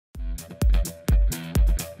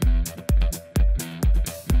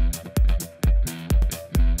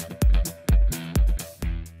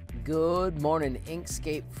Good morning,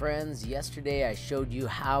 Inkscape friends. Yesterday I showed you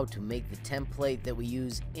how to make the template that we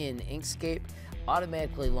use in Inkscape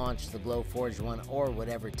automatically launch the Glowforge one or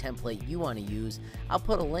whatever template you want to use. I'll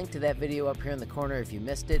put a link to that video up here in the corner if you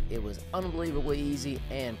missed it. It was unbelievably easy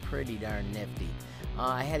and pretty darn nifty.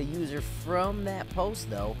 I had a user from that post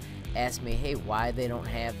though ask me, hey, why they don't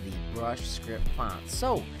have the brush script fonts.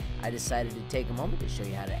 So I decided to take a moment to show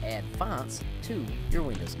you how to add fonts to your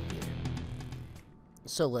Windows computer.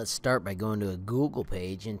 So let's start by going to a Google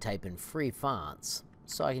page and type in free fonts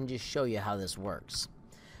so I can just show you how this works.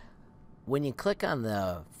 When you click on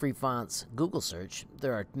the free fonts Google search,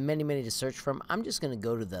 there are many to search from. I'm just going to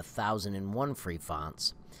go to the 1001 free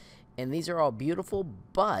fonts, and these are all beautiful,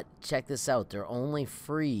 but check this out, they're only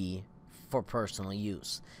free for personal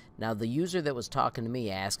use. Now the user that was talking to me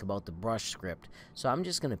asked about the brush script, so I'm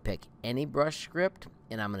just going to pick any brush script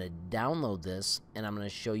and I'm going to download this and I'm going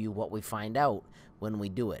to show you what we find out when we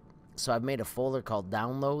do it. So I've made a folder called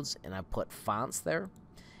downloads and I put fonts there.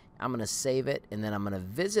 I'm going to save it and then I'm going to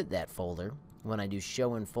visit that folder. When I do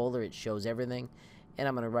show in folder, it shows everything, and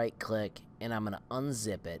I'm going to right click and I'm going to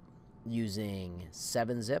unzip it using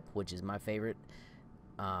 7-zip, which is my favorite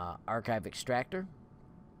archive extractor,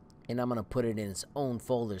 and I'm going to put it in its own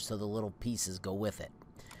folder so the little pieces go with it.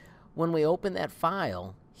 When we open that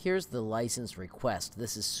file, here's the license request.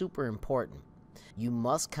 This is super important. You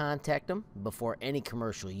must contact them before any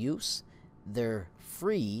commercial use. They're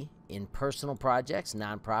free in personal projects,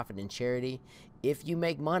 nonprofit, and charity if you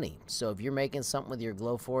make money. So if you're making something with your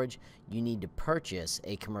Glowforge, you need to purchase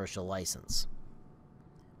a commercial license.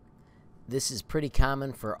 This is pretty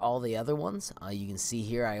common for all the other ones. You can see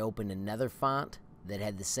here I opened another font that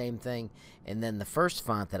had the same thing, and then the first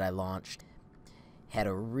font that I launched had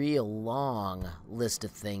a real long list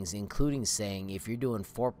of things, including saying if you're doing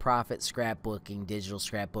for-profit scrapbooking, digital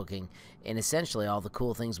scrapbooking, and essentially all the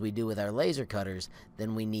cool things we do with our laser cutters,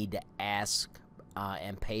 then we need to ask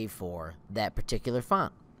and pay for that particular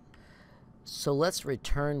font. So let's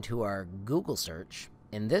return to our Google search,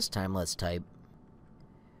 and this time let's type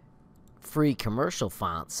free commercial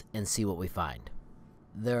fonts and see what we find.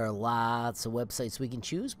 There are lots of websites we can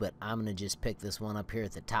choose, but I'm going to just pick this one up here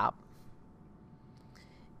at the top.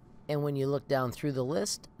 And when you look down through the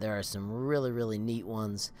list, there are some really neat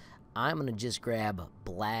ones. I'm going to just grab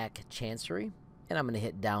Black Chancery, and I'm going to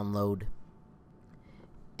hit download,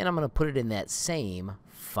 and I'm going to put it in that same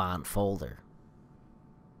font folder.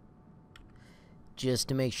 Just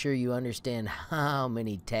to make sure you understand how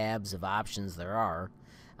many tabs of options there are,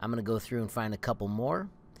 I'm going to go through and find a couple more,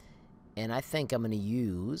 and I think I'm going to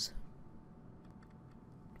use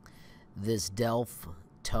this Delph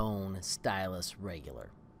Tone Stylus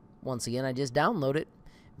Regular. Once again, I just download it,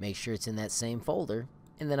 make sure it's in that same folder,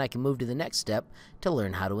 and then I can move to the next step to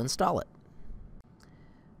learn how to install it.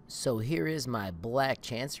 So here is my Black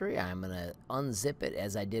Chancery. I'm going to unzip it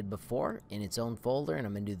as I did before in its own folder, and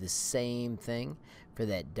I'm going to do the same thing for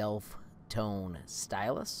that Delph Tone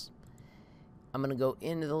Stylus. I'm going to go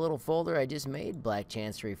into the little folder I just made, Black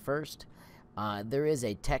Chancery first. There is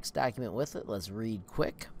a text document with it. Let's read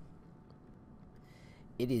quick.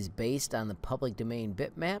 It is based on the public domain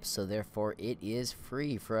bitmap, so therefore it is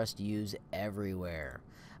free for us to use everywhere.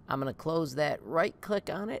 I'm going to close that, right click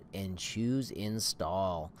on it, and choose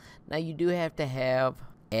install. Now you do have to have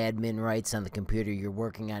admin rights on the computer you're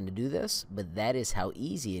working on to do this, but that is how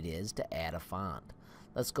easy it is to add a font.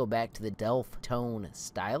 Let's go back to the Delph Tone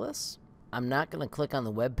Stylus. I'm not going to click on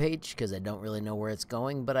the web page because I don't really know where it's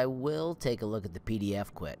going, but I will take a look at the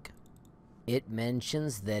PDF quick. It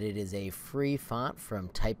mentions that it is a free font from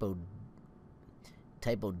Typodermic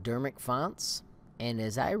Fonts, and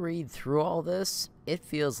as I read through all this, it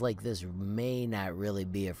feels like this may not really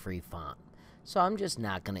be a free font. So I'm just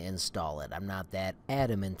not going to install it. I'm not that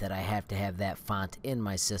adamant that I have to have that font in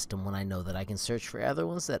my system when I know that I can search for other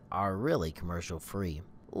ones that are really commercial free.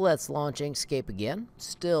 Let's launch Inkscape again.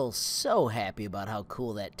 Still so happy about how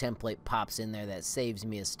cool that template pops in there. That saves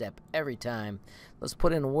me a step every time. Let's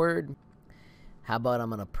put in a word. How about I'm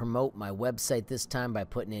going to promote my website this time by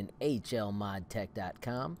putting in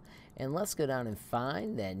HLModTech.com. And let's go down and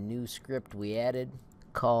find that new script we added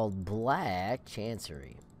called Black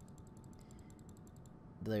Chancery.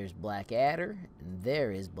 There's Black Adder, and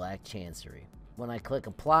there is Black Chancery. When I click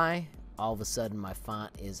apply, all of a sudden my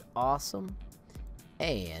font is awesome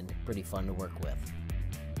and pretty fun to work with.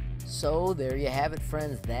 So there you have it,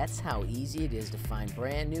 friends. That's how easy it is to find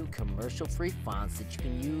brand new commercial free fonts that you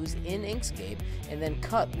can use in Inkscape and then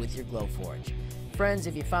cut with your Glowforge. Friends,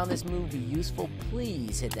 if you found this movie useful,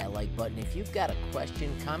 please hit that like button. If you've got a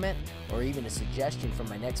question, comment, or even a suggestion for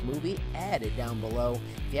my next movie, add it down below.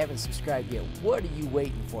 If you haven't subscribed yet, what are you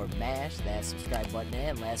waiting for? Mash that subscribe button,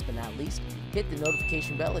 and last but not least, hit the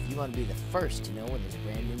notification bell if you want to be the first to know when there's a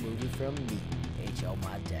brand new movie from me,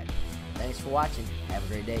 HLModTech. Thanks for watching. Have a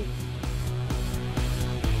great day.